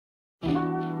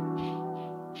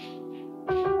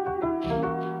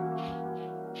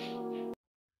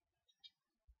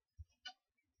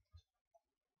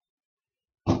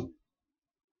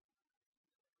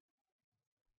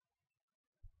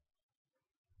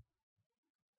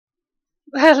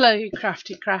Hello, you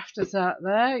crafty crafters out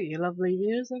there, you lovely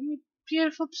viewers, and you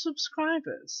beautiful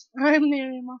subscribers. I'm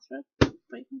Nerium Mothra, but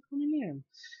you can call me Nerium.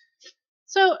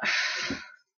 So,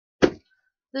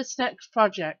 this next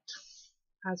project,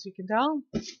 as you can tell,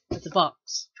 is a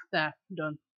box. There,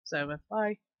 done. It's over.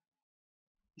 Bye.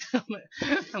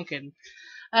 I'm kidding.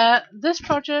 This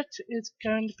project is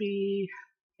going to be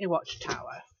a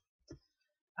watchtower.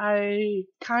 I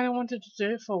kind of wanted to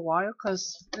do it for a while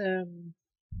because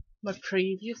my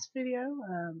previous video,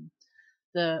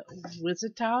 the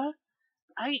wizard tower,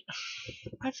 I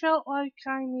felt like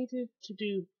I needed to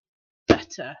do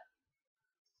better.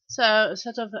 So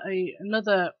instead of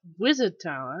another wizard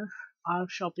tower, I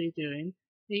shall be doing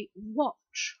a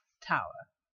watch tower.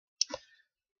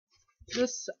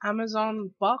 This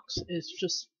Amazon box is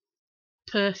just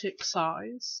perfect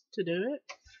size to do it,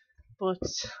 but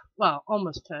well,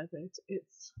 almost perfect.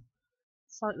 It's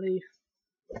slightly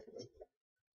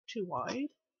too wide,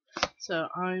 so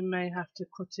I may have to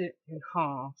cut it in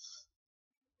half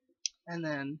and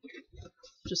then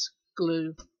just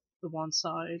glue the one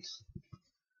side.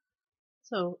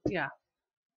 So yeah,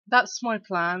 that's my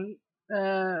plan.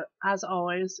 As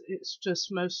always, it's just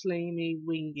mostly me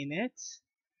winging it,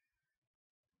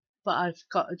 but I've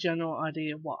got a general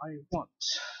idea of what I want.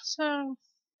 So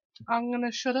I'm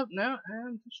gonna shut up now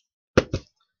and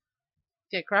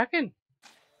get cracking.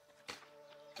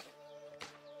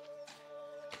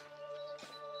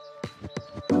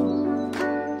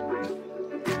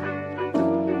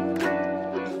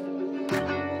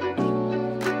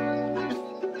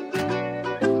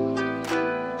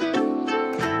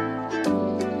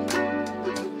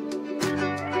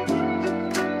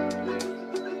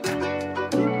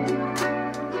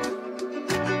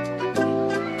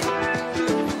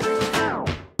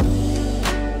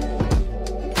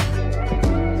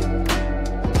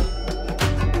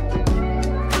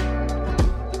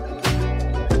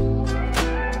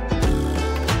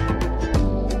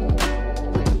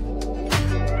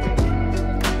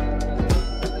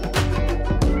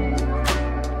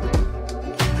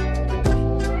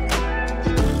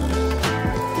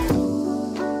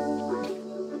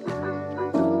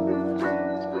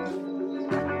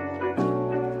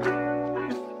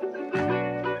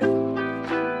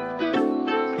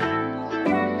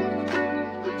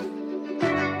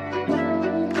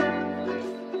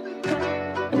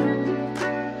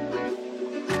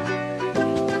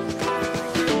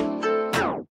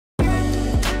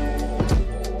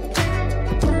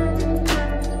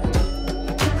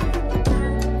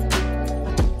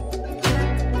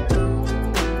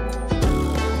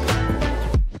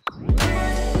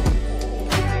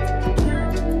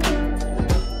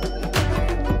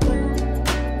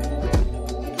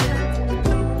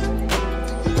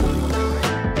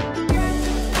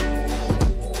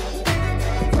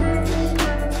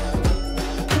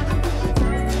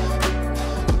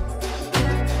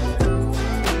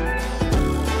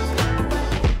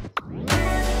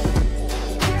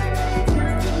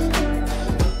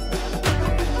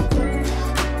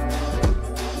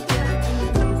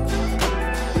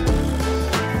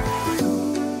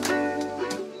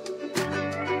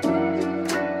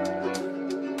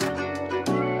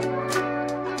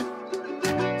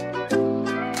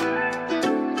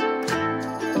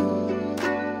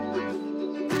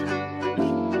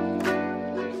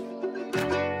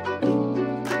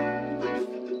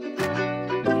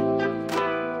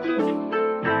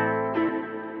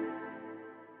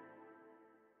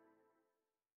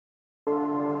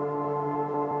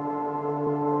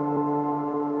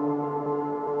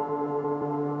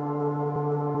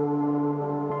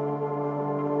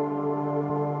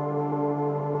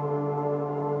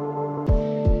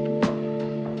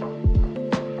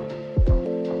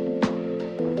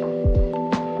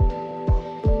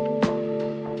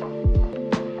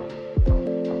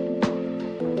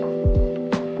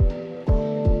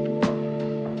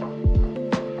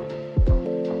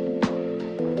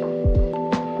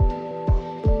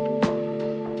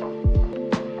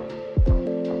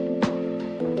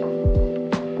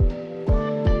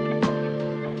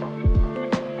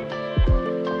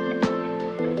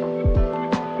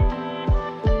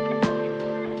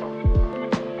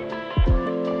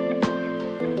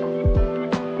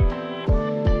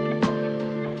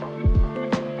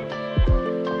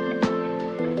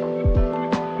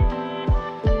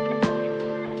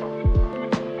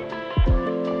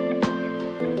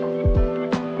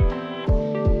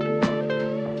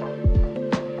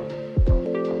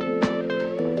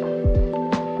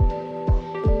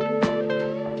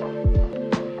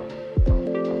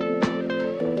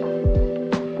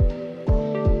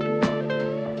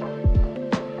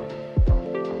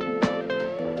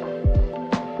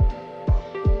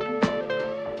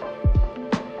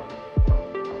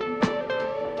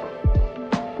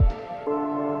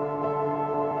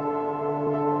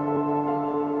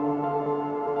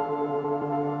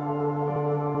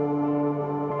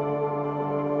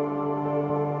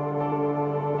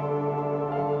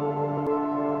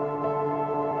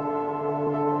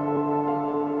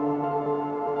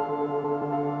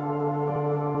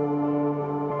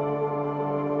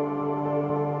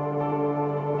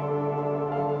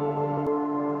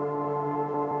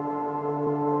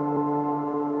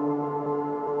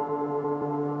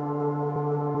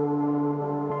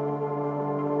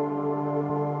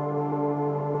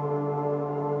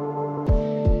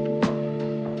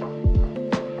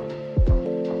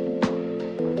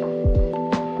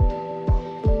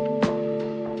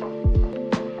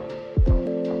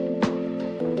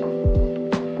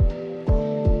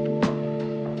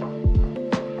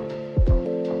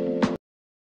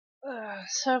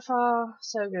 so far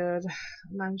so good. I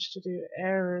managed to do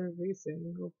every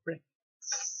single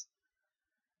bricks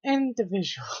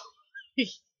individual.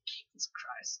 Jesus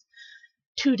Christ.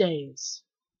 2 days.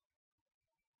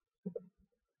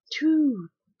 2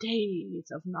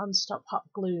 days of non-stop hot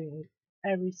gluing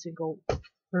every single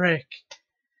brick.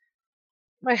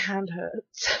 My hand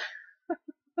hurts.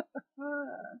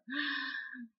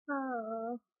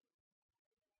 Oh.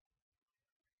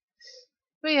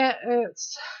 But yeah,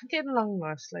 it's getting along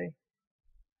nicely.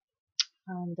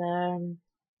 And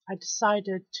I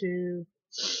decided to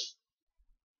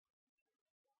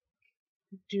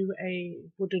do a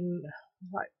wooden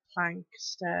like plank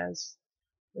stairs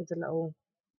with a little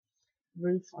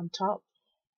roof on top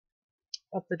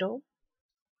of the door.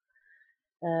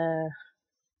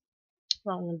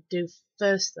 What I'm going to do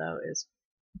first though is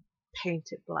paint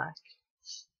it black,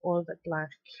 all of it black,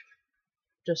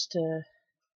 just to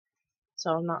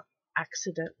so I'm not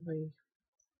accidentally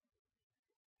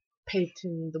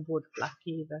painting the wood black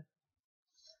either.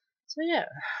 So yeah,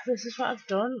 this is what I've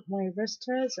done, my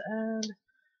visitors, and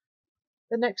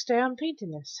the next day I'm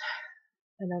painting this.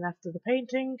 And then after the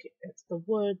painting, it's the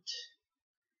wood,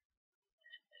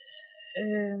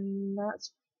 and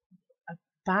that's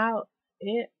about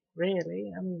it,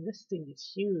 really. I mean, this thing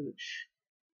is huge.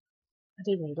 I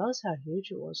didn't realise how huge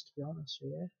it was, to be honest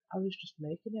with you. I was just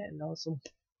making it, and all of a sudden,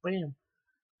 bam,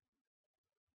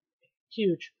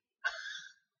 huge.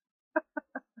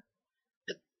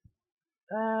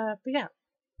 But yeah,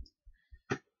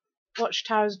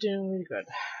 Watchtower's doing really good.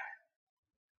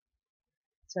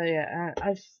 So yeah,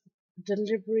 I've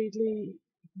deliberately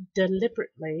did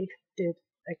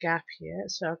a gap here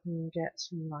so I can get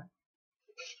some like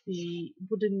the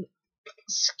wooden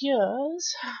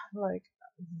skewers like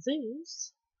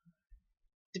this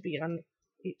to be on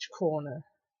each corner,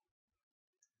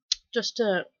 just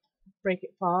to break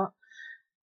it apart.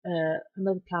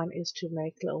 Another plan is to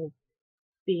make little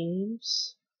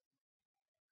beams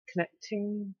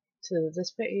connecting to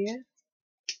this bit here.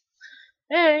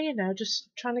 Yeah, you know, just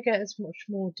trying to get as much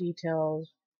more detail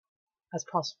as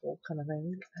possible, kind of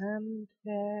thing. And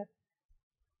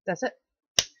that's it.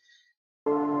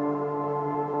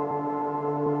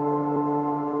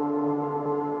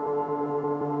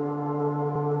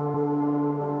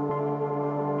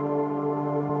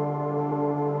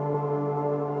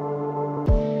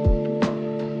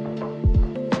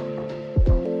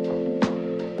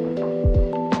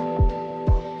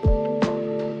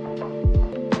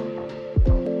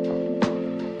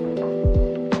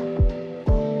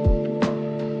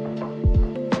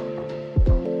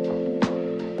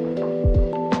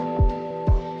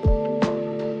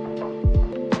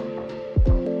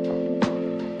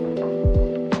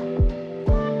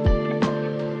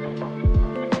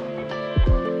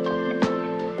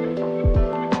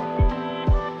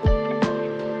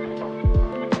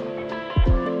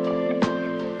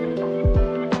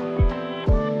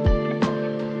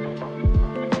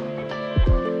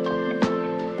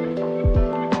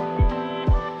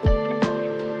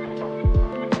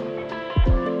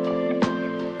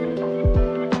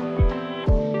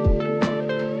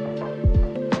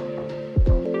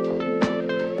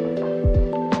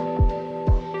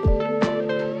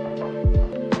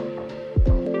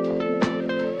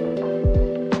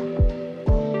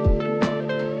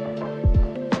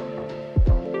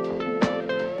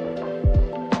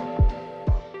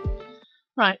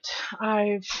 Right,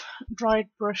 I've dry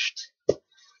brushed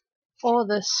all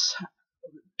this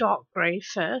dark grey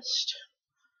first,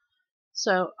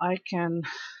 so I can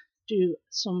do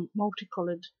some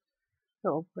multicoloured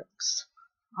little bricks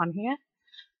on here.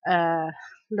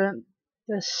 Learnt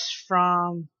this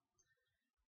from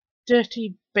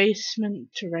Dirty Basement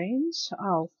Terrains.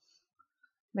 I'll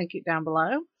link it down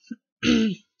below.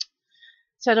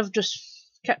 Instead of just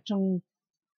kept on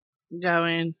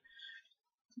going,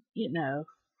 you know,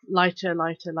 lighter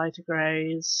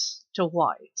greys to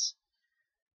white.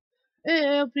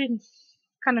 It'll be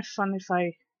kind of fun if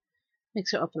I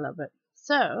mix it up a little bit.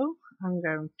 So I'm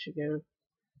going to go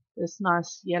this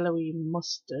nice yellowy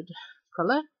mustard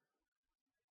colour,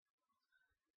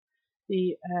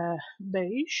 the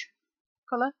beige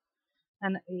colour,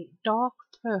 and a dark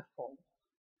purple.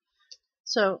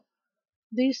 So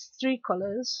these three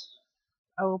colours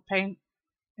I will paint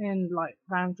in like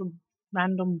random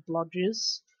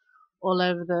blotches all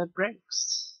over the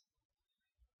bricks,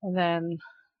 and then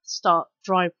start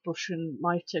dry brushing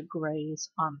lighter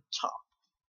greys on top.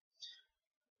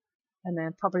 And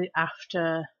then probably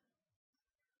after,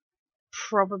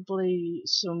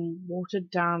 some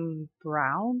watered down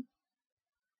brown,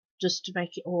 just to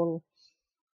make it all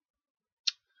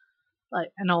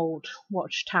like an old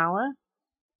watchtower.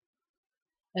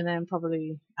 and then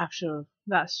probably after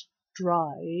that's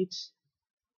dried,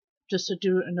 just to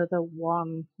do another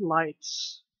one light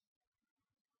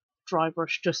dry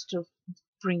brush just to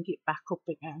bring it back up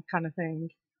again, kind of thing.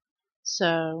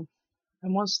 So,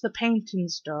 and once the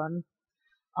painting's done,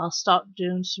 I'll start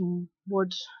doing some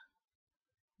wood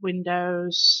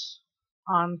windows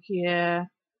on here,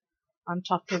 on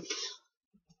top of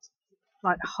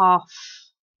like half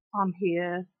on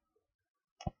here,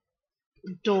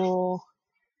 door,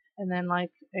 and then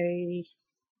like a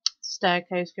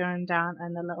staircase going down,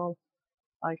 and a little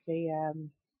like a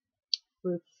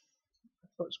roof.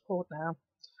 That's what it's called now.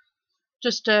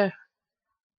 Just to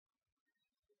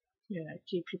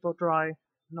keep people dry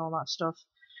and all that stuff.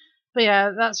 But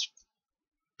yeah, that's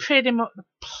pretty much the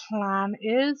plan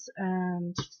is,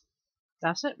 and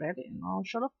that's it really. And I'll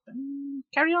shut up and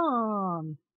carry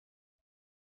on.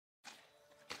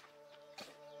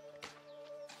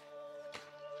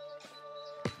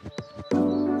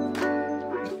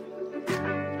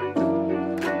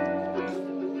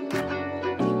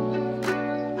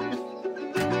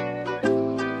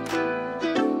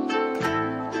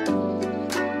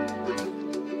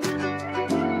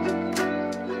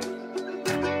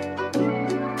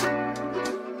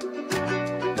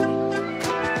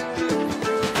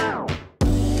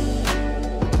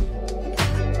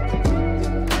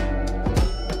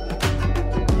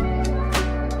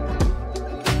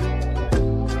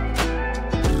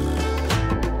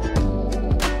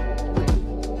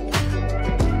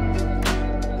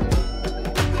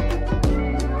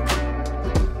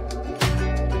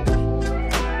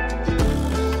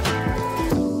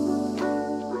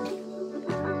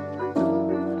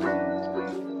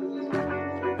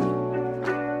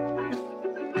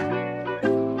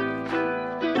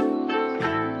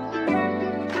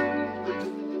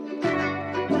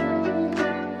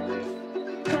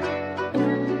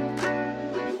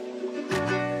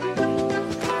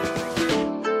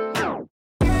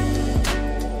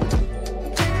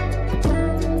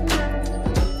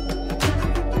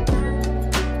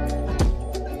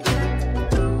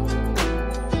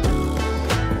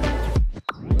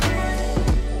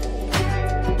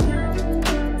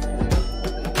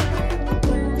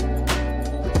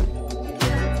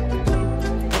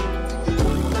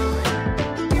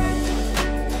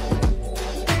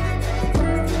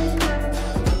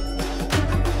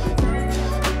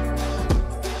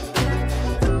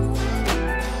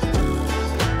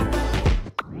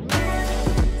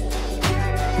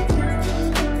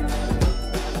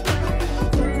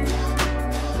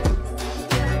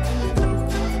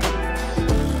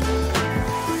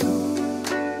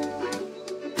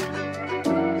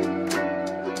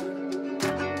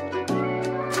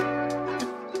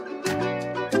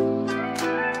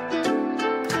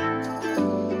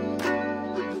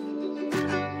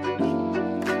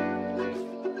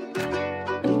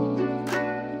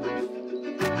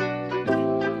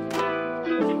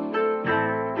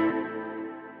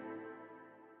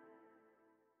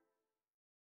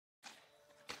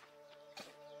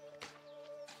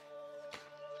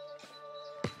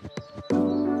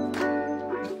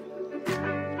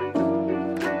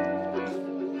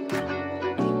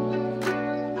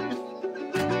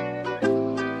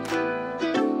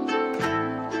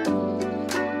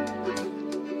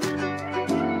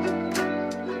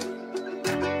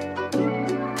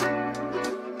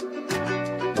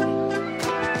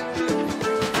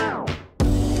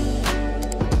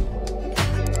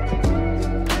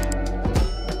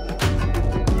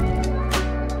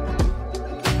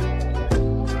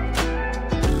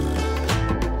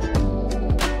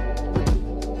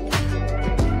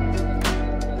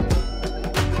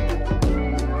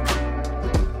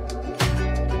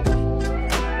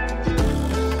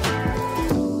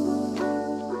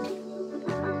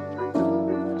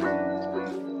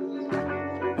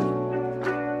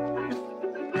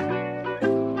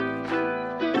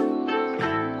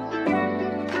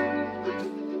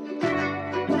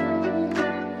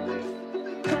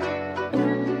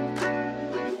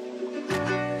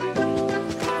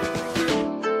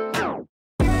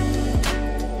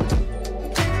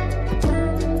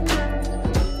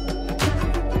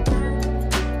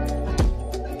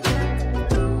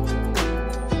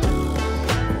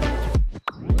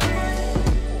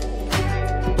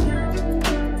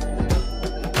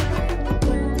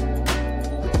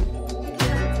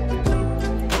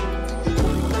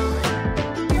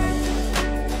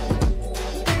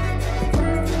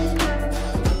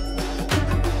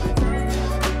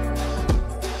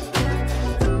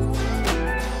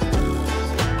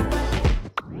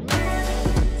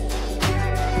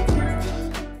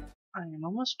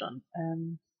 Almost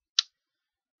done.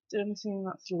 The only thing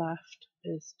that's left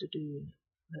is to do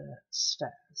the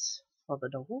stairs for the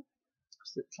door,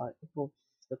 because it's like above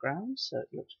the ground, so it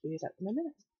looks weird at the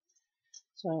minute.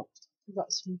 So we've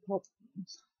got some popsicle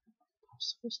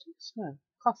sticks? No,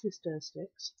 coffee stir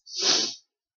sticks,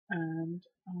 and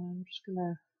I'm just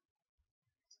gonna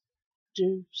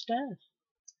do stairs.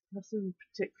 Nothing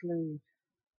particularly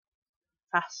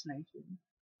fascinating,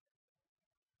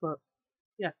 but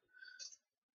yeah.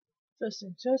 First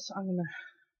thing first, I'm gonna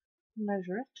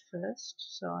measure it first,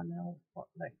 so I know what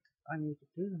length I need to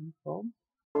do them for.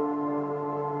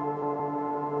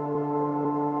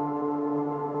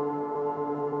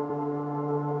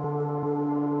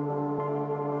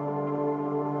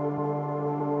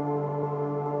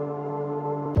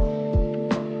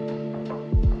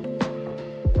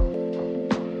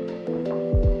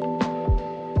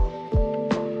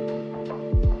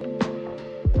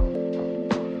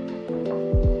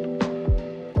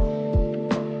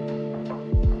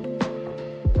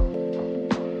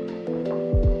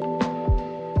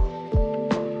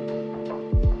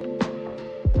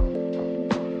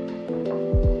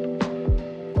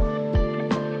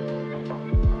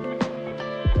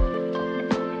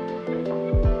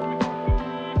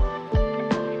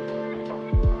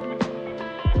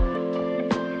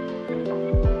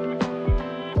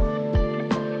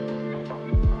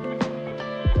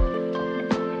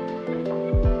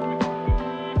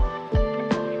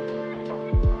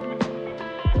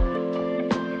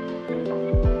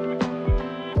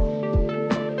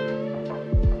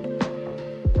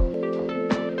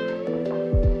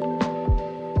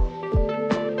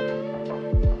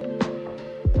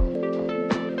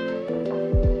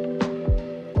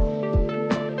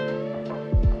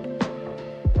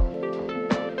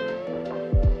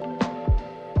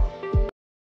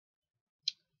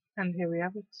 And here we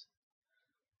have it.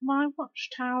 My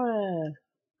watchtower!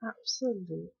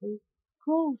 Absolutely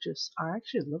gorgeous. I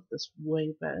actually love this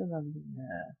way better than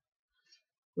the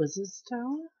Wizard's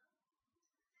Tower.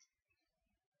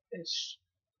 I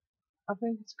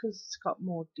think it's because it's got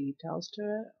more details to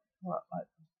it, like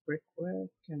brickwork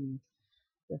and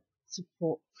the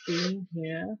support beam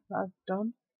here that I've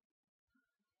done.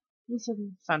 It's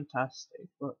fantastic,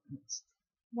 but it's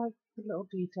like the little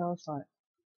details, like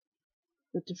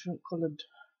the different coloured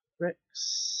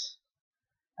bricks.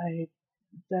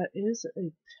 There is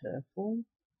a purple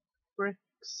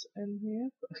bricks in here,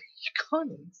 but you can't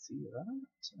even see that.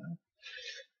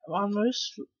 I'm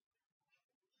most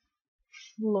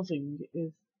loving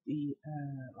is the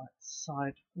like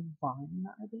side vine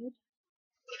that I did,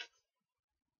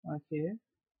 like here.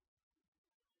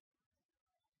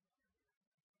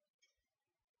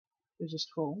 It's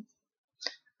just cool,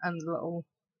 and the little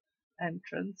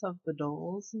entrance of the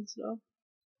doors and stuff.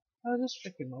 I just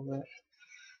freaking love it.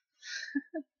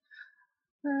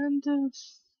 And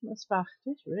that's about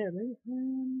it, really.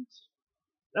 And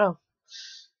oh,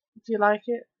 if you like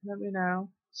it, let me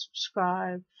know.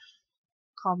 Subscribe,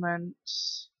 comment,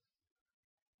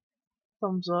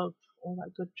 thumbs up, all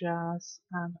that good jazz.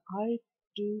 And I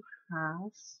do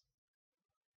have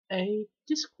a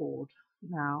Discord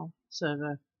now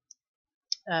server,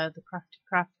 the Crafty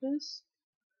Crafters.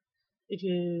 If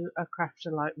you are a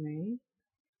crafter like me,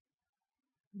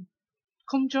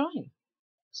 come join.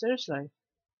 Seriously.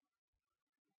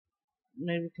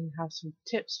 Maybe we can have some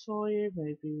tips for you,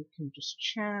 maybe we can just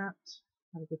chat,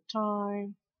 have a good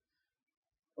time,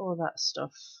 all that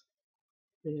stuff,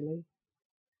 really.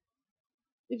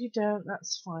 If you don't,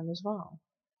 that's fine as well.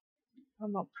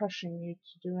 I'm not pressuring you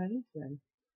to do anything.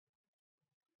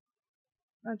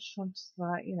 I just wanted to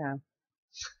let you know.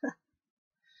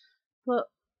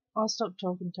 But I'll stop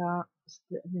talking to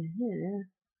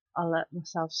I'll let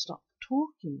myself stop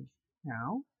talking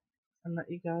now and let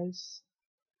you guys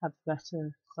have a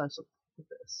better close up of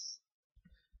this.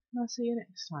 And I'll see you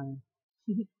next time.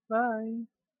 Bye.